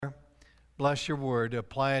bless your word.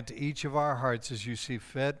 Apply it to each of our hearts as you see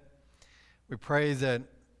fit. We pray that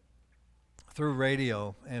through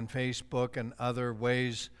radio and Facebook and other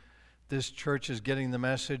ways this church is getting the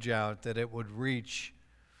message out, that it would reach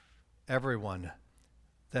everyone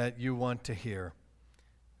that you want to hear.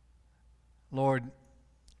 Lord,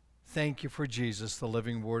 thank you for Jesus, the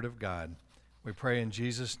living Word of God. We pray in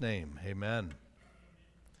Jesus' name. Amen.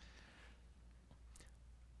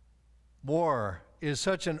 War is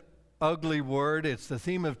such an ugly word. It's the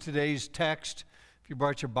theme of today's text. If you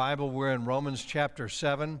brought your Bible, we're in Romans chapter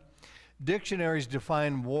 7. Dictionaries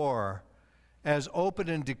define war as open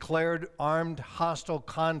and declared armed hostile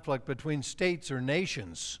conflict between states or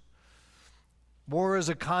nations. War is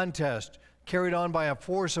a contest carried on by a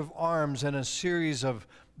force of arms and a series of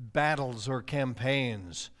battles or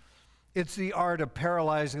campaigns. It's the art of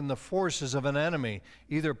paralyzing the forces of an enemy,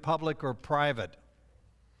 either public or private.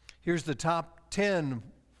 Here's the top 10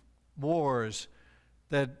 wars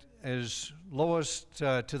that is lowest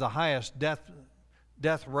to the highest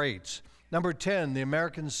death rates. Number 10, the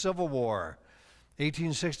American Civil War.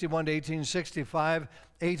 1861 to 1865,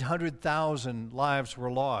 800,000 lives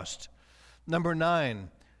were lost. Number 9,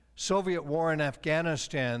 Soviet War in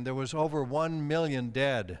Afghanistan. There was over 1 million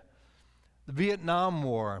dead. The Vietnam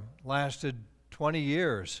War lasted 20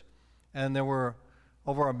 years, and there were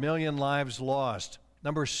over 1 million lives lost.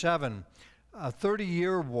 Number 7, a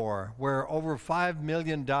 30-year war where over 5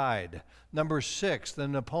 million died. Number 6, the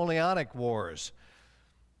Napoleonic Wars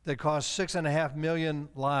that cost 6.5 million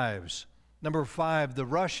lives. Number 5, the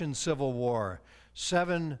Russian Civil War,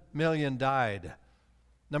 7 million died.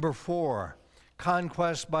 Number 4,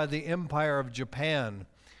 conquest by the Empire of Japan,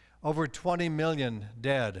 over 20 million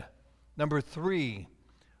dead. Number 3,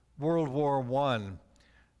 World War I,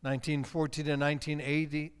 1914 to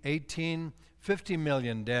 1918, 50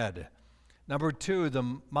 million dead. Number 2,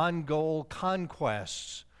 the Mongol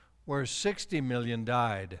conquests, where 60 million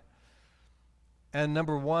died. And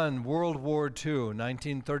number 1, World War II,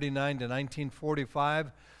 1939 to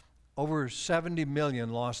 1945, over 70 million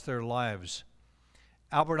lost their lives.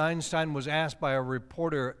 Albert Einstein was asked by a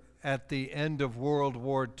reporter at the end of World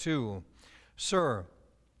War II, "Sir,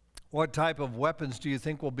 what type of weapons do you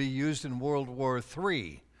think will be used in World War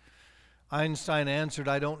III?" Einstein answered,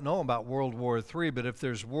 "I don't know about World War III, but if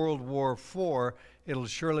there's World War IV, it'll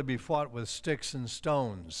surely be fought with sticks and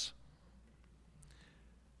stones."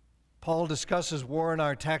 Paul discusses war in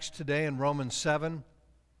our text today in Romans 7,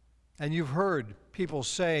 and you've heard people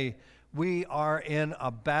say, we are in a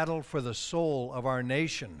battle for the soul of our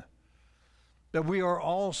nation, that we are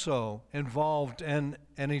also involved in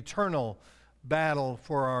an eternal battle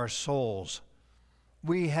for our souls.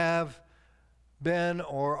 We have been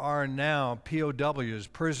or are now POWs,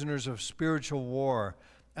 prisoners of spiritual war,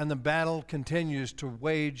 and the battle continues to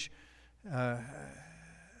wage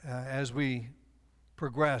as we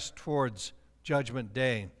progress towards Judgment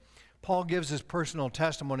Day. Paul gives his personal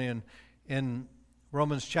testimony in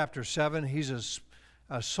Romans chapter 7. He's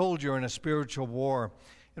a soldier in a spiritual war.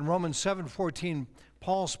 In Romans 7:14,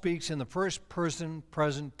 Paul speaks in the first person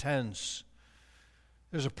present tense.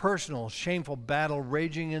 There's a personal, shameful battle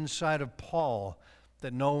raging inside of Paul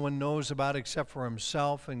that no one knows about except for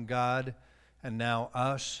himself and God, and now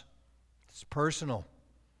us. It's personal.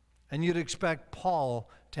 And you'd expect Paul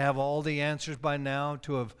to have all the answers by now,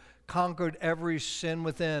 to have conquered every sin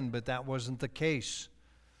within, but that wasn't the case.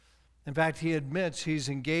 In fact, he admits he's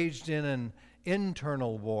engaged in an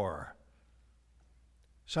internal war.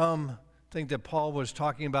 Some think that Paul was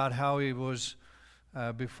talking about how he was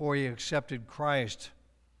before he accepted Christ.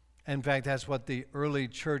 In fact, that's what the early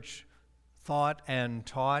church thought and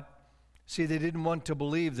taught. See, they didn't want to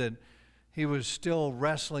believe that he was still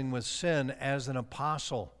wrestling with sin as an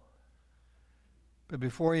apostle. But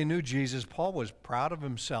before he knew Jesus, Paul was proud of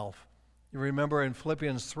himself. You remember in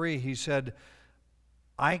Philippians 3, he said,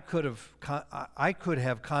 I could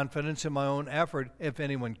have confidence in my own effort if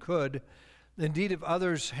anyone could. Indeed, if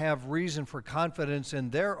others have reason for confidence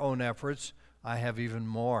in their own efforts, I have even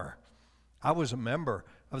more. I was a member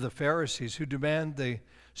of the Pharisees who demand the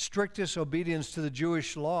strictest obedience to the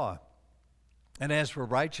Jewish law. And as for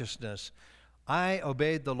righteousness, I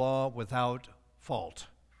obeyed the law without fault.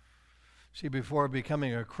 See, before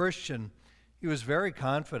becoming a Christian, he was very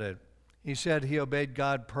confident. He said he obeyed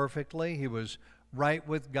God perfectly, he was right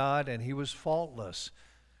with God, and he was faultless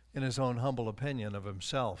in his own humble opinion of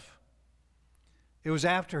himself. It was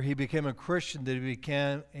after he became a Christian that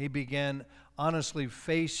he began honestly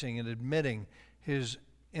facing and admitting his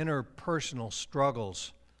interpersonal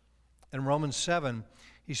struggles. In Romans 7,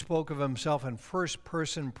 he spoke of himself in first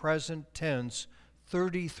person present tense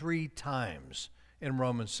 33 times in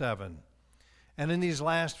Romans 7. And in these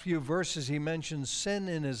last few verses, he mentions sin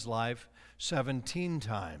in his life 17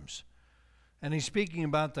 times. And he's speaking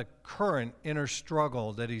about the current inner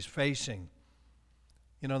struggle that he's facing.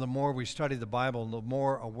 You know, the more we study the Bible, the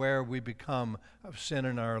more aware we become of sin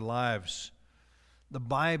in our lives. The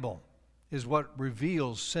Bible is what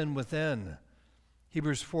reveals sin within.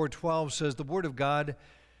 Hebrews 4:12 says, "The Word of God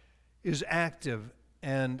is active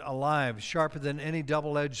and alive, sharper than any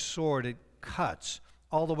double-edged sword. It cuts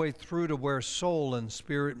all the way through to where soul and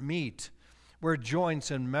spirit meet, where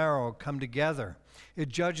joints and marrow come together. It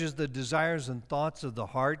judges the desires and thoughts of the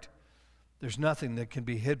heart. There's nothing that can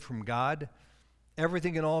be hid from God.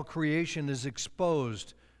 Everything in all creation is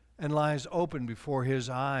exposed and lies open before his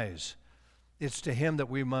eyes. It's to him that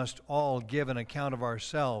we must all give an account of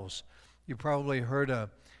ourselves." You probably heard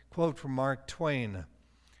a quote from Mark Twain,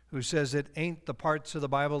 who says, "It ain't the parts of the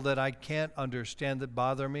Bible that I can't understand that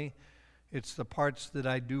bother me. It's the parts that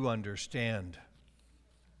I do understand."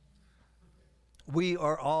 We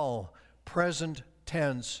are all present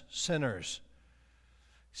tense sinners.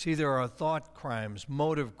 See, there are thought crimes,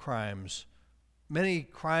 motive crimes, many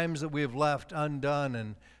crimes that we have left undone,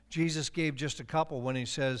 and Jesus gave just a couple when he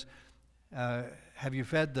says, have you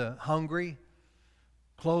fed the hungry,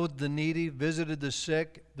 clothed the needy, visited the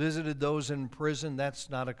sick, visited those in prison? That's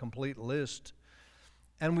not a complete list.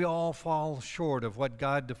 And we all fall short of what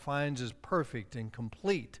God defines as perfect and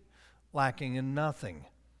complete, lacking in nothing.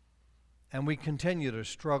 And we continue to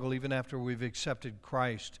struggle even after we've accepted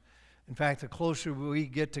Christ. In fact, the closer we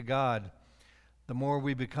get to God, the more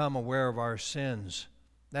we become aware of our sins.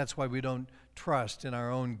 That's why we don't trust in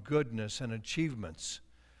our own goodness and achievements.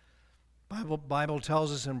 Bible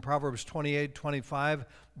tells us in Proverbs 28:25,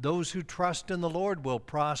 "Those who trust in the Lord will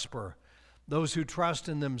prosper. Those who trust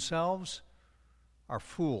in themselves are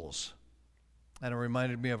fools." And it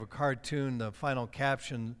reminded me of a cartoon. The final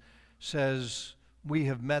caption says, "We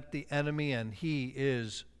have met the enemy and he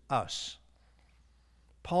is us."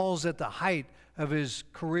 Paul's at the height of his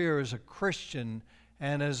career as a Christian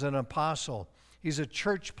and as an apostle. He's a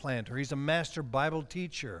church planter. He's a master Bible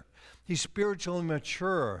teacher. He's spiritually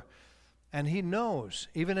mature. And he knows,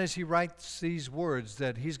 even as he writes these words,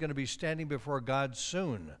 that he's going to be standing before God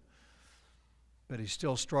soon. But he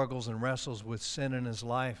still struggles and wrestles with sin in his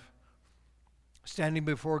life. Standing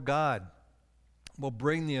before God will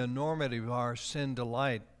bring the enormity of our sin to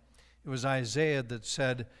light. It was Isaiah that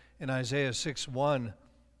said in Isaiah 6:1,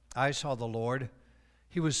 "I saw the Lord.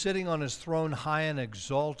 He was sitting on his throne high and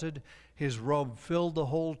exalted. His robe filled the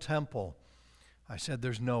whole temple. I said,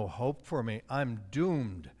 there's no hope for me. I'm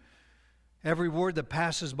doomed. Every word that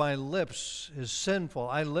passes my lips is sinful.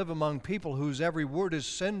 I live among people whose every word is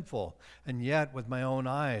sinful. And yet, with my own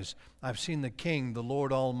eyes, I've seen the King, the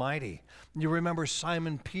Lord Almighty." You remember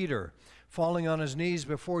Simon Peter falling on his knees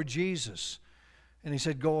before Jesus. And he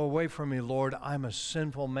said, "Go away from me, Lord. I'm a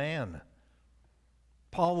sinful man."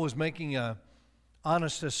 Paul was making an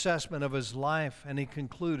honest assessment of his life, and he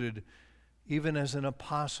concluded, even as an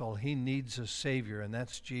apostle, he needs a Savior, and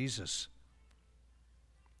that's Jesus.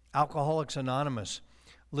 Alcoholics Anonymous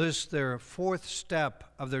lists their fourth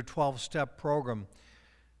step of their 12-step program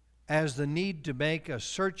as the need to make a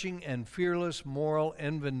searching and fearless moral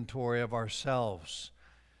inventory of ourselves.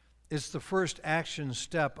 It's the first action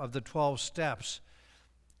step of the 12 steps,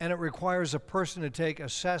 and it requires a person to take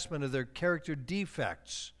assessment of their character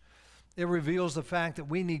defects. It reveals the fact that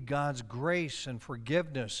we need God's grace and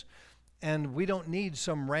forgiveness, and we don't need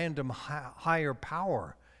some random higher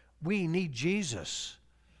power. We need Jesus.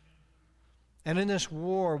 And in this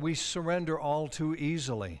war, we surrender all too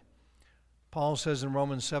easily. Paul says in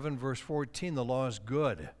Romans 7, verse 14, the law is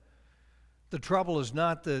good. The trouble is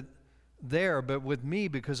not there, but with me,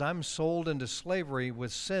 because I'm sold into slavery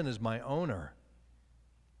with sin as my owner.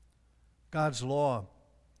 God's law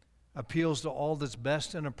appeals to all that's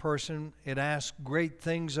best in a person. It asks great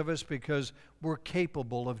things of us because we're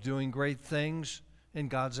capable of doing great things in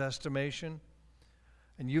God's estimation.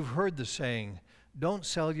 And you've heard the saying, don't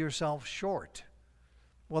sell yourself short.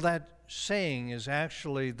 Well, that saying is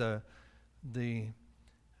actually the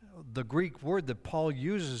Greek word that Paul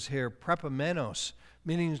uses here, prepomenos,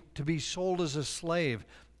 meaning to be sold as a slave.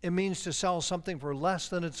 It means to sell something for less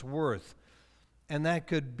than it's worth. And that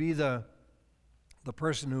could be the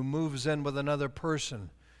person who moves in with another person,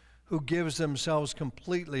 who gives themselves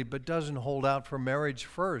completely but doesn't hold out for marriage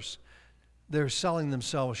first. They're selling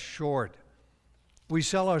themselves short. We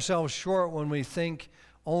sell ourselves short when we think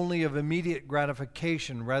only of immediate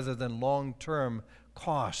gratification rather than long-term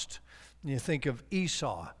cost. You think of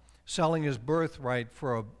Esau selling his birthright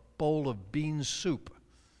for a bowl of bean soup.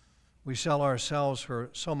 We sell ourselves for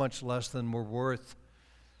so much less than we're worth.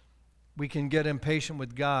 We can get impatient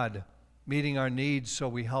with God, meeting our needs so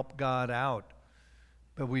we help God out,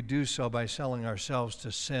 but we do so by selling ourselves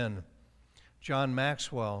to sin. John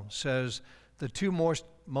Maxwell says the two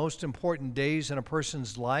most important days in a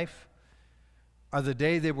person's life are the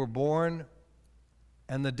day they were born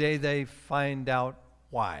and the day they find out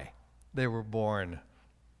why they were born.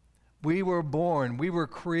 We were born, we were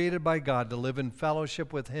created by God to live in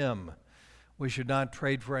fellowship with Him. We should not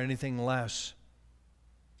trade for anything less.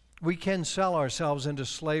 We can sell ourselves into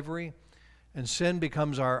slavery and sin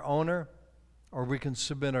becomes our owner, or we can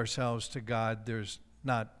submit ourselves to God.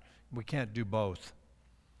 We can't do both.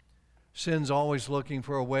 Sin's always looking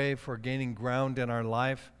for a way for gaining ground in our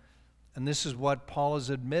life. And this is what Paul is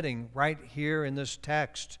admitting right here in this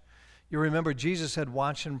text. You remember Jesus said,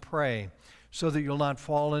 watch and pray so that you'll not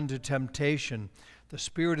fall into temptation. The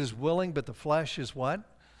spirit is willing, but the flesh is what?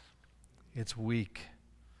 It's weak.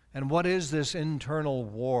 And what is this internal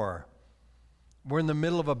war? We're in the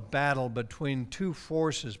middle of a battle between two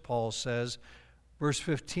forces, Paul says. Verse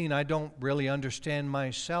 15, I don't really understand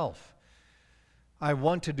myself. I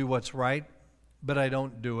want to do what's right, but I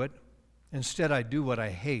don't do it. Instead, I do what I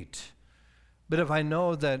hate. But if I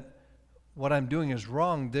know that what I'm doing is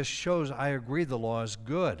wrong, this shows I agree the law is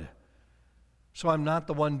good. So I'm not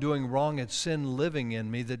the one doing wrong, it's sin living in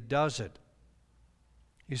me that does it.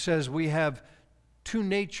 He says we have two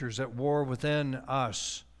natures at war within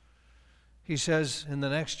us. He says in the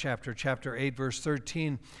next chapter, chapter 8, verse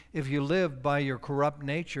 13, if you live by your corrupt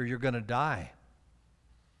nature, you're going to die.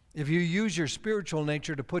 If you use your spiritual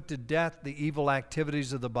nature to put to death the evil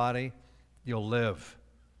activities of the body, you'll live.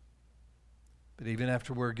 But even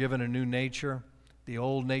after we're given a new nature, the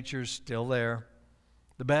old nature's still there.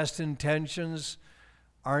 The best intentions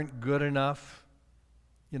aren't good enough.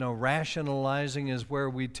 Rationalizing is where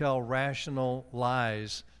we tell rational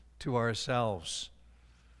lies to ourselves.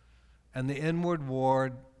 And the inward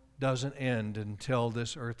war doesn't end until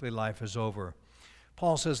this earthly life is over.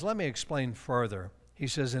 Paul says, let me explain further. He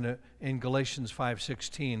says in Galatians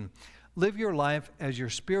 5:16, live your life as your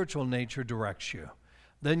spiritual nature directs you.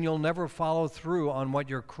 Then you'll never follow through on what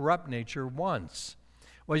your corrupt nature wants.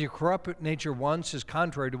 What your corrupt nature wants is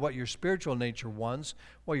contrary to what your spiritual nature wants.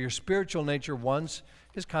 What your spiritual nature wants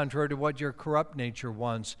is contrary to what your corrupt nature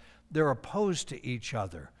wants. They're opposed to each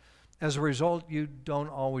other. As a result, you don't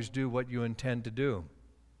always do what you intend to do.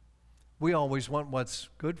 We always want what's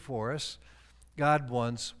good for us. God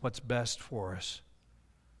wants what's best for us.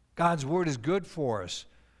 God's word is good for us,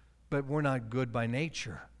 but we're not good by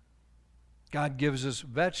nature. God gives us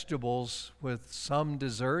vegetables with some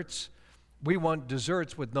desserts. We want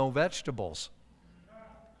desserts with no vegetables.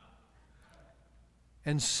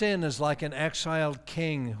 And sin is like an exiled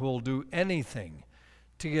king who will do anything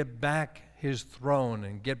to get back his throne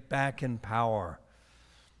and get back in power.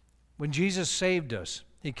 When Jesus saved us,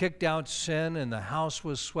 he kicked out sin and the house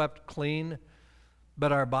was swept clean,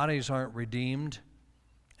 but our bodies aren't redeemed.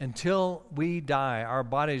 Until we die, our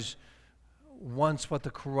bodies wants what the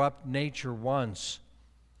corrupt nature wants.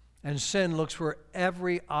 And sin looks for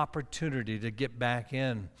every opportunity to get back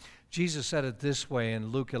in. Jesus said it this way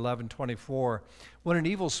in Luke 11:24. When an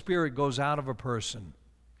evil spirit goes out of a person,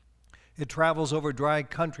 it travels over dry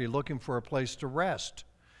country looking for a place to rest.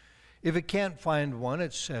 If it can't find one,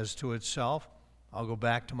 it says to itself, I'll go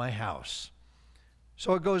back to my house.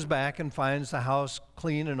 So it goes back and finds the house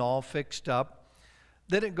clean and all fixed up.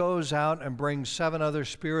 Then it goes out and brings 7 other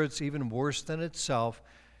spirits even worse than itself,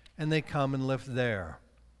 and they come and live there.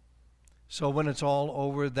 So when it's all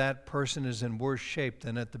over, that person is in worse shape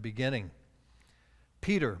than at the beginning.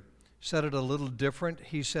 Peter said it a little different.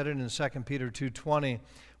 He said it in 2 Peter 2:20.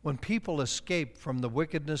 When people escape from the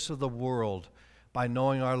wickedness of the world by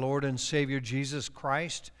knowing our Lord and Savior Jesus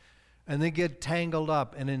Christ, and they get tangled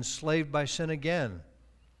up and enslaved by sin again,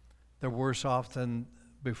 they're worse off than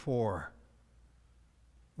before.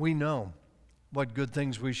 We know what good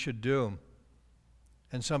things we should do.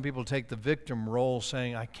 And some people take the victim role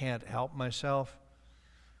saying, I can't help myself.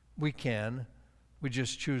 We can. We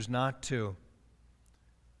just choose not to.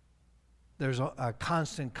 There's a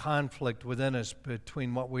constant conflict within us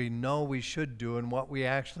between what we know we should do and what we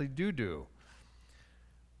actually do.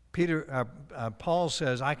 Paul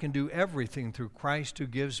says, I can do everything through Christ who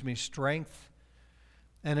gives me strength.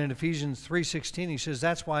 And in Ephesians 3:16, he says,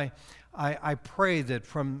 that's why I pray that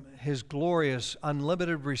from his glorious,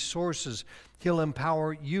 unlimited resources, he'll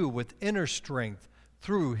empower you with inner strength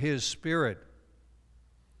through his Spirit.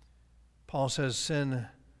 Paul says, sin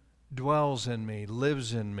dwells in me,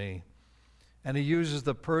 lives in me. And he uses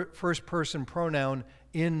the first person pronoun,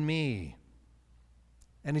 in me.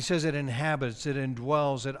 And he says it inhabits, it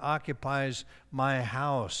indwells, it occupies my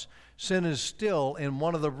house. Sin is still in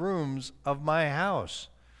one of the rooms of my house.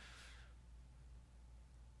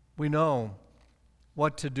 We know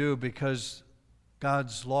what to do because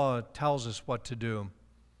God's law tells us what to do.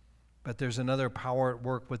 But there's another power at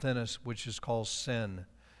work within us which is called sin.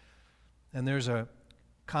 And there's a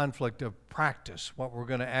conflict of practice, what we're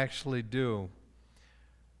going to actually do.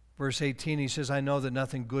 Verse 18, he says, I know that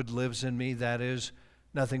nothing good lives in me, that is,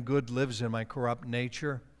 nothing good lives in my corrupt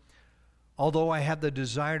nature. Although I have the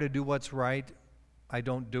desire to do what's right, I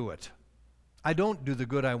don't do it. I don't do the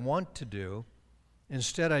good I want to do.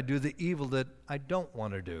 Instead, I do the evil that I don't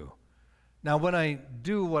want to do. Now, when I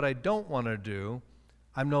do what I don't want to do,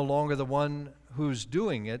 I'm no longer the one who's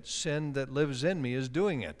doing it. Sin that lives in me is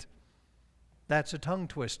doing it. That's a tongue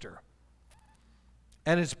twister.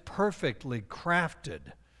 And it's perfectly crafted.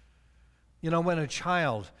 You know, when a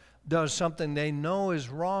child does something they know is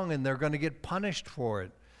wrong and they're going to get punished for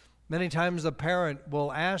it, many times the parent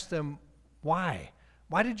will ask them, why?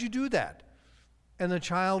 Why did you do that? And the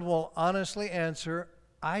child will honestly answer,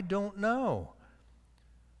 I don't know.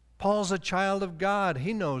 Paul's a child of God.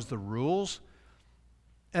 He knows the rules.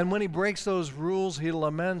 And when he breaks those rules, he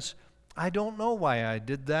laments, I don't know why I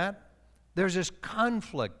did that. There's this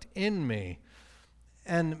conflict in me.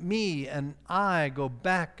 And I go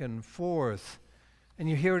back and forth. And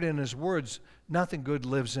you hear it in his words, nothing good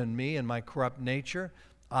lives in me and my corrupt nature.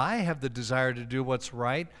 I have the desire to do what's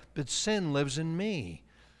right, but sin lives in me.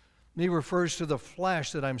 And he refers to the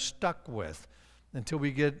flesh that I'm stuck with until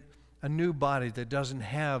we get a new body that doesn't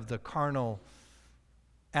have the carnal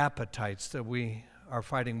appetites that we are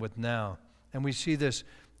fighting with now. And we see this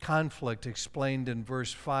conflict explained in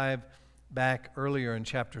verse 5 back earlier in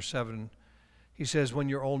chapter 7. He says, when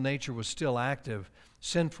your old nature was still active,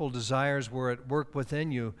 sinful desires were at work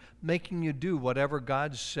within you, making you do whatever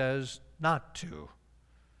God says not to.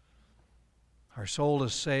 Our soul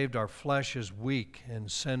is saved, our flesh is weak and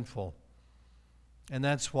sinful. And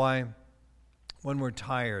that's why when we're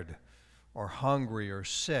tired or hungry or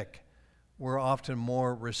sick, we're often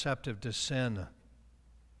more receptive to sin.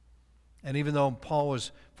 And even though Paul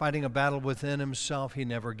was fighting a battle within himself, he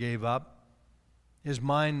never gave up. His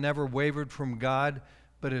mind never wavered from God,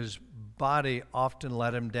 but his body often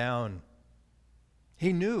let him down.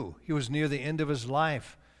 He knew he was near the end of his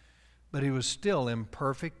life, but he was still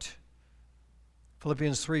imperfect.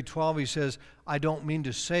 Philippians 3:12, he says, I don't mean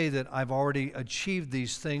to say that I've already achieved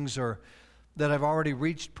these things or that I've already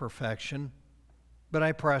reached perfection, but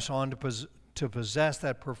I press on to possess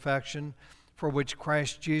that perfection for which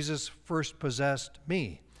Christ Jesus first possessed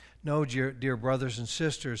me. No, dear brothers and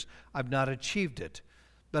sisters, I've not achieved it,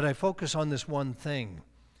 but I focus on this one thing,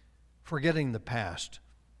 forgetting the past,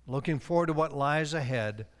 looking forward to what lies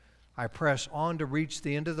ahead. I press on to reach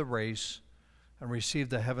the end of the race and receive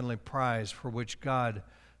the heavenly prize for which God,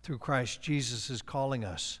 through Christ Jesus, is calling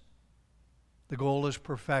us. The goal is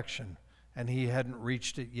perfection, and he hadn't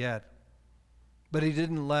reached it yet. But he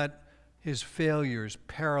didn't let his failures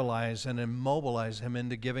paralyze and immobilize him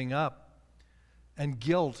into giving up. And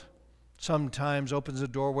guilt sometimes opens a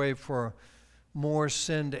doorway for more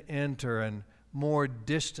sin to enter and more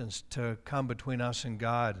distance to come between us and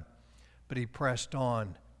God. But he pressed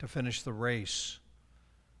on to finish the race.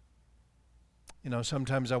 You know,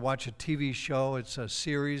 sometimes I watch a TV show. It's a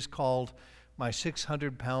series called My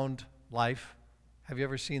 600-Pound Life. Have you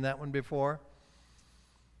ever seen that one before?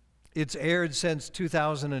 It's aired since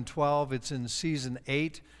 2012. It's in season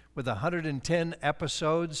 8 with 110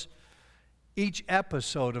 episodes. Each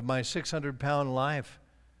episode of My 600-Pound Life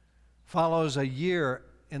follows a year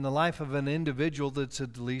in the life of an individual that's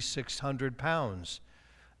at least 600 pounds.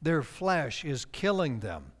 Their flesh is killing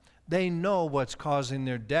them. They know what's causing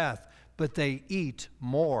their death, but they eat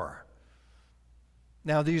more.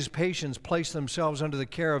 Now, these patients place themselves under the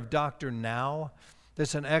care of Dr. Now,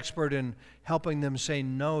 that's an expert in helping them say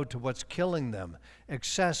no to what's killing them,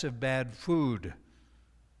 excessive bad food.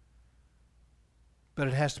 But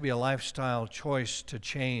it has to be a lifestyle choice to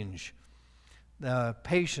change. The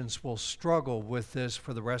patients will struggle with this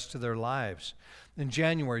for the rest of their lives. In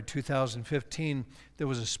January 2015, there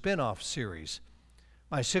was a spin-off series,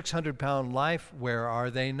 My 600-Pound Life, Where Are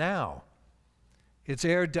They Now? It's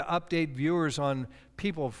aired to update viewers on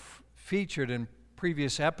people featured in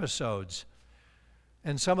previous episodes.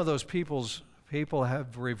 And some of those people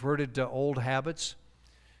have reverted to old habits,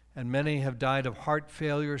 and many have died of heart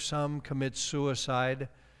failure. Some commit suicide,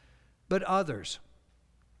 but others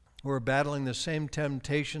who are battling the same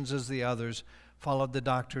temptations as the others followed the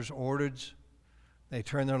doctor's orders. They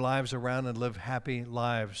turn their lives around and live happy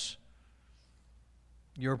lives.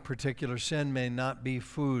 Your particular sin may not be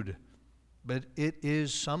food, but it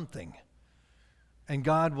is something. And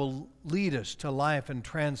God will lead us to life and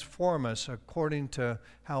transform us according to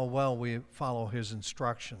how well we follow his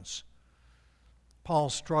instructions. Paul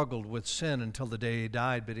struggled with sin until the day he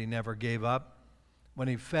died, but he never gave up. When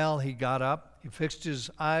he fell, he got up, he fixed his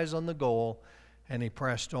eyes on the goal, and he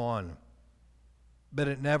pressed on. But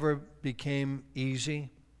it never became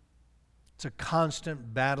easy. It's a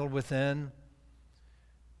constant battle within.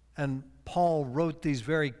 And Paul wrote these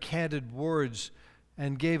very candid words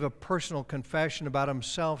and gave a personal confession about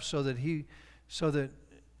himself so that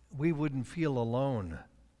we wouldn't feel alone.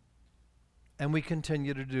 And we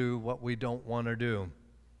continue to do what we don't want to do.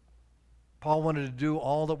 Paul wanted to do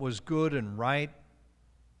all that was good and right,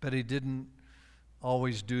 but he didn't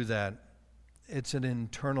always do that. It's an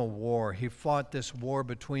internal war. He fought this war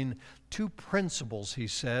between two principles, he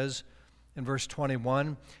says in verse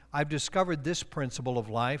 21. I've discovered this principle of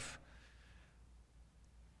life.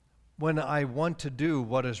 When I want to do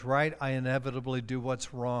what is right, I inevitably do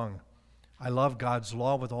what's wrong. I love God's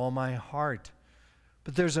law with all my heart.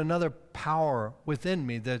 But there's another power within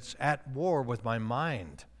me that's at war with my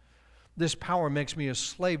mind. This power makes me a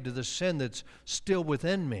slave to the sin that's still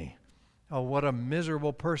within me. Oh, what a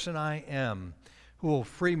miserable person I am. Who will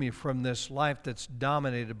free me from this life that's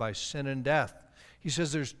dominated by sin and death? He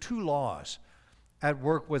says there's two laws at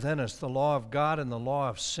work within us, the law of God and the law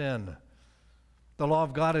of sin. The law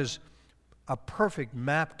of God is a perfect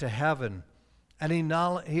map to heaven, and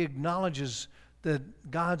he acknowledges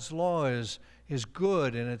that God's law is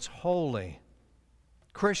good and it's holy.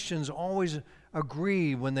 Christians always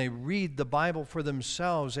agree when they read the Bible for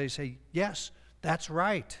themselves. They say, yes, that's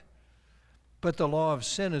right. But the law of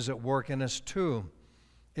sin is at work in us too.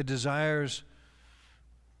 It desires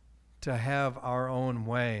to have our own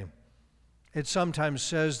way. It sometimes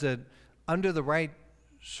says that under the right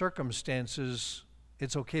circumstances,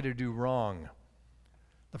 it's okay to do wrong.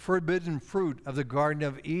 The forbidden fruit of the Garden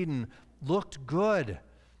of Eden looked good,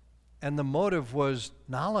 and the motive was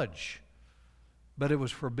knowledge, but it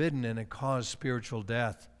was forbidden and it caused spiritual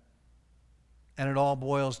death. And it all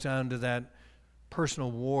boils down to that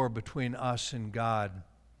personal war between us and God.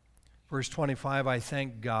 Verse 25, I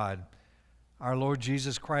thank God. Our Lord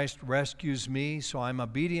Jesus Christ rescues me, so I'm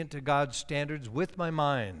obedient to God's standards with my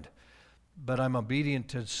mind, but I'm obedient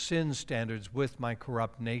to sin's standards with my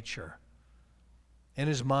corrupt nature. In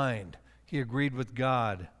his mind, he agreed with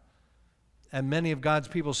God. And many of God's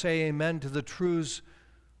people say amen to the truths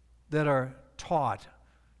that are taught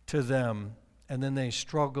to them, and then they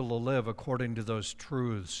struggle to live according to those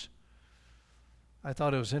truths. I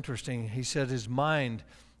thought it was interesting. He said his mind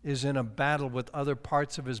is in a battle with other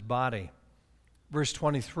parts of his body. Verse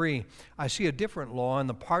 23, I see a different law in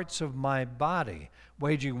the parts of my body,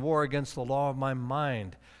 waging war against the law of my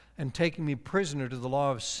mind, and taking me prisoner to the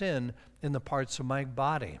law of sin in the parts of my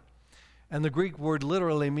body. And the Greek word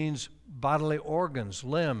literally means bodily organs,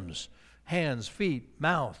 limbs, hands, feet,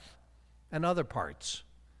 mouth, and other parts.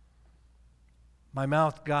 My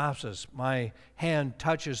mouth gossips. My hand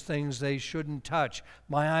touches things they shouldn't touch.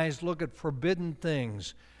 My eyes look at forbidden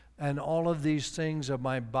things. And all of these things of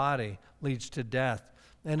my body leads to death.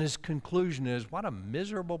 And his conclusion is, what a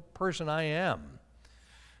miserable person I am.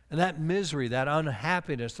 And that misery, that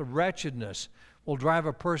unhappiness, the wretchedness will drive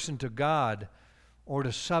a person to God or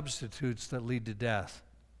to substitutes that lead to death.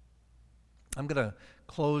 I'm going to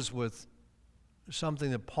close with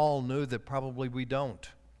something that Paul knew that probably we don't.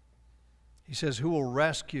 He says, who will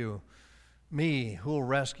rescue me? Who will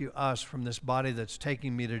rescue us from this body that's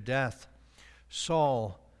taking me to death?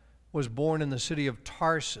 Saul was born in the city of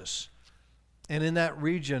Tarsus, and in that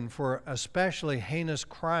region for especially heinous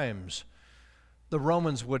crimes, the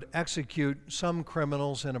Romans would execute some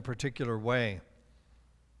criminals in a particular way.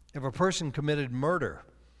 If a person committed murder,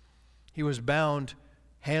 he was bound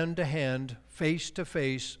hand to hand, face to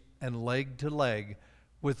face, and leg to leg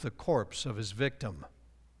with the corpse of his victim.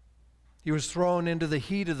 He was thrown into the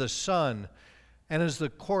heat of the sun, and as the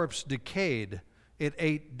corpse decayed, it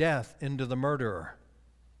ate death into the murderer.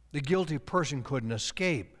 The guilty person couldn't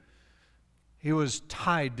escape. He was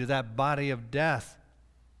tied to that body of death.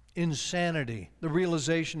 Insanity, the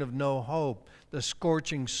realization of no hope, the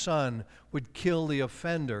scorching sun would kill the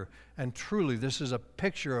offender. And truly, this is a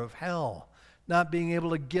picture of hell, not being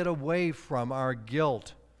able to get away from our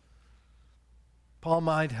guilt. Paul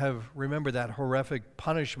might have remembered that horrific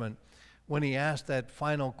punishment when he asked that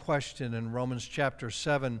final question in Romans chapter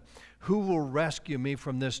 7, who will rescue me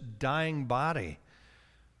from this dying body?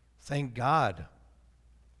 Thank God,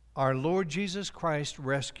 our Lord Jesus Christ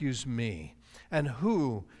rescues me. And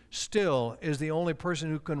who still is the only person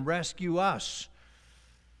who can rescue us?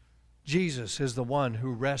 Jesus is the one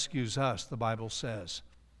who rescues us, the Bible says.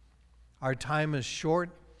 Our time is short,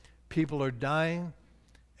 people are dying,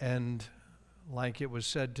 and like it was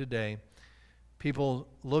said today, people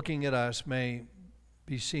looking at us may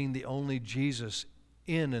be seeing the only Jesus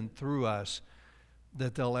in and through us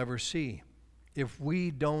that they'll ever see. If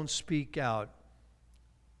we don't speak out,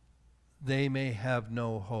 they may have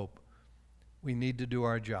no hope. We need to do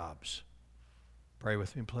our jobs. Pray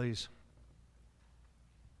with me, please.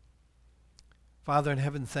 Father in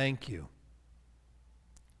heaven, thank you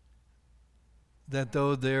that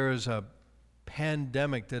though there is a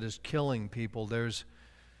pandemic that is killing people, there's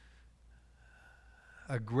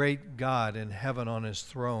a great God in heaven on his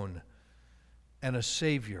throne and a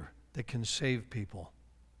Savior that can save people.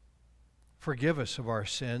 Forgive us of our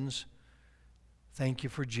sins. Thank you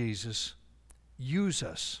for Jesus. Use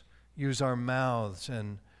us. Use our mouths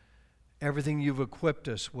and everything you've equipped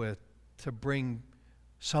us with to bring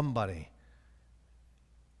somebody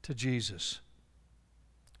to Jesus.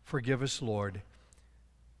 Forgive us, Lord.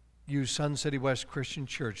 Use Sun City West Christian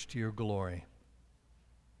Church to your glory.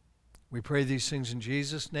 We pray these things in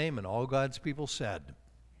Jesus' name, and all God's people said.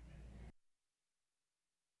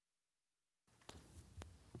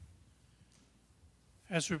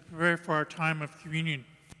 As we prepare for our time of communion,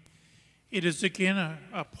 it is again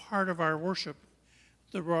a part of our worship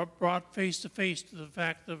that brought face to face to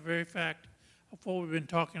the very fact of what we've been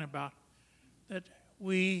talking about, that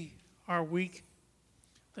we are weak,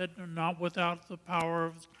 that not without the power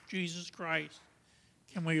of Jesus Christ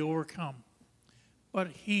can we overcome. But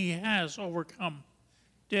he has overcome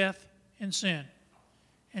death and sin.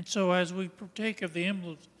 And so as we partake of the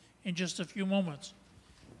emblems in just a few moments,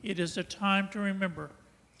 it is a time to remember,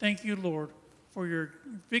 thank you, Lord, for your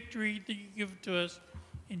victory that you give to us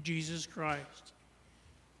in Jesus Christ.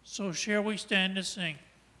 So shall we stand to sing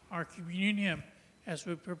our communion hymn as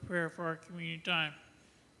we prepare for our communion time?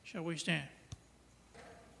 Shall we stand?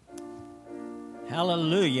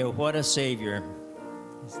 Hallelujah, what a Savior.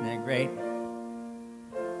 Isn't that great?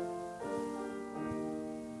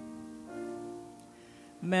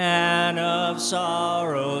 Man of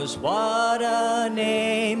sorrows, what a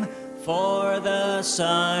name for the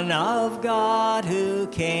Son of God who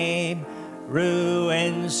came,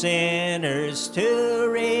 ruined sinners to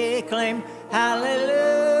reclaim.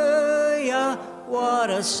 Hallelujah, what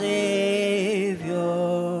a Savior.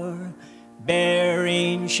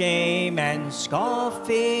 Bearing shame and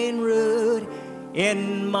scoffing rude,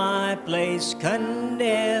 in my place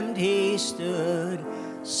condemned he stood,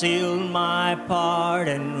 sealed my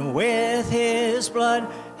pardon with his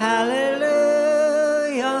blood.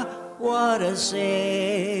 Hallelujah, what a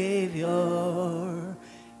Savior.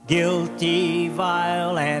 Guilty,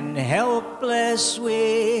 vile, and helpless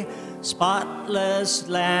we, spotless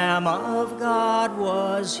Lamb of God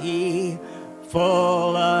was he.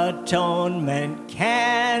 Full atonement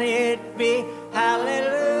can it be?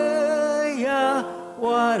 Hallelujah,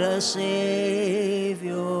 what a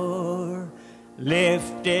Savior.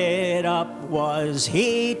 Lifted up was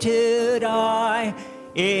he to die.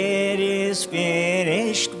 It is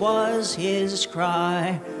finished was his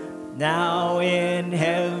cry. Now in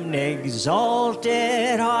heaven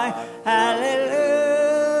exalted high. Hallelujah,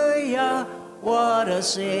 what a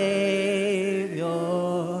Savior.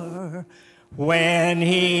 When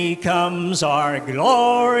he comes, our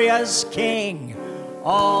glorious King,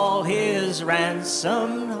 all his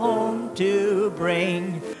ransom home to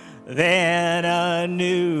bring, then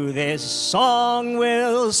anew this song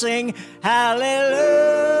we'll sing. Hallelujah,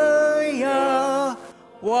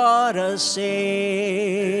 what a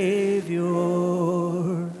Savior.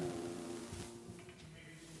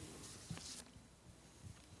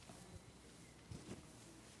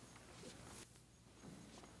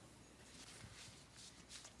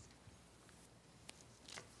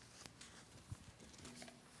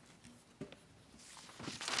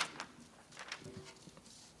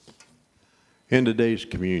 In today's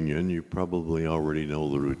communion, you probably already know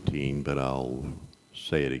the routine, but I'll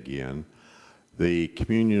say it again. The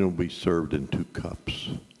communion will be served in 2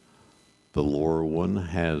 cups. The lower one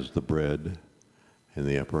has the bread, and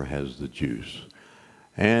the upper has the juice.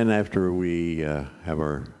 And after we have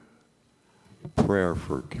our prayer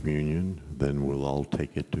for communion, then we'll all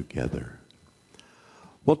take it together.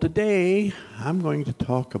 Well, today I'm going to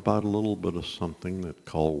talk about a little bit of something that's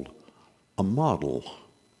called a model.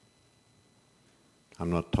 I'm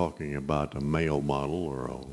not talking about a male model or a